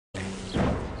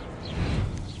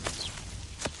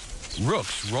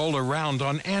Rooks roll around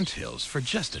on anthills for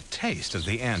just a taste of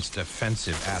the ant's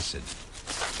defensive acid.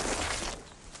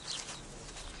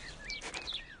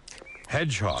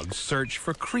 Hedgehogs search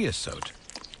for creosote,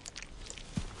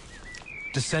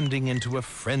 descending into a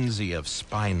frenzy of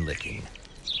spine licking.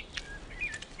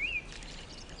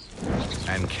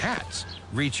 And cats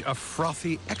reach a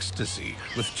frothy ecstasy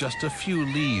with just a few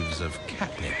leaves of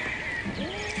catnip.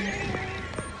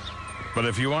 But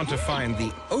if you want to find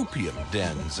the opium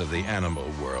dens of the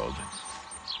animal world,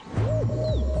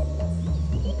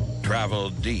 travel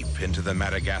deep into the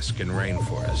Madagascan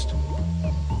rainforest.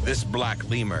 This black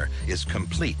lemur is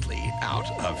completely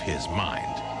out of his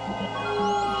mind.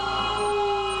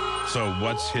 So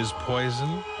what's his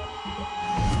poison?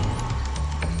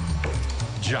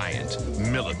 Giant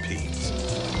millipedes.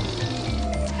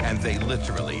 And they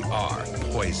literally are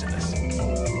poisonous.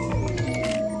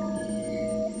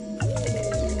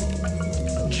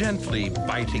 Gently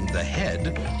biting the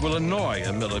head will annoy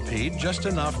a millipede just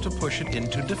enough to push it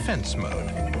into defense mode,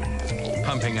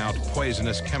 pumping out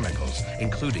poisonous chemicals,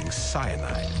 including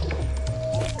cyanide.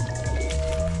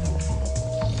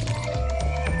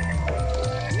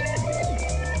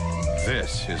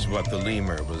 This is what the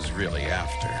lemur was really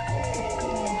after,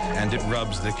 and it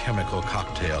rubs the chemical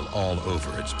cocktail all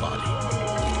over its body.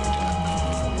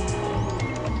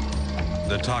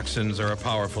 The toxins are a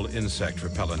powerful insect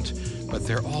repellent, but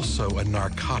they're also a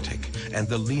narcotic, and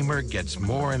the lemur gets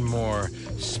more and more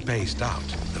spaced out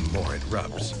the more it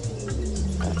rubs.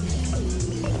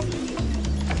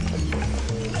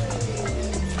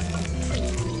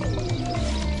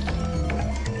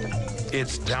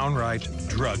 It's downright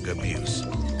drug abuse.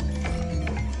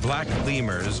 Black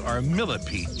lemurs are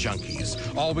millipede junkies,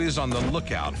 always on the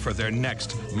lookout for their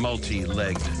next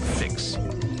multi-legged fix.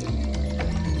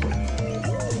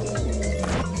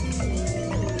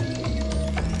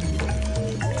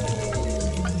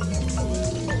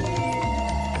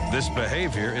 This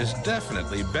behavior is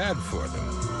definitely bad for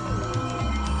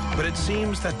them. But it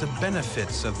seems that the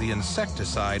benefits of the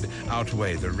insecticide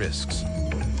outweigh the risks.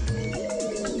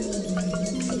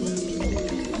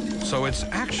 So it's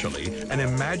actually an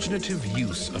imaginative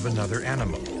use of another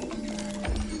animal.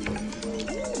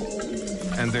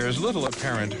 And there's little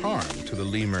apparent harm to the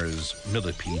lemur's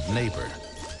millipede neighbor.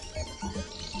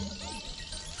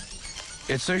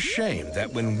 It's a shame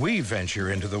that when we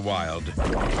venture into the wild,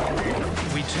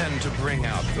 we tend to bring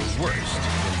out the worst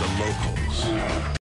in the locals.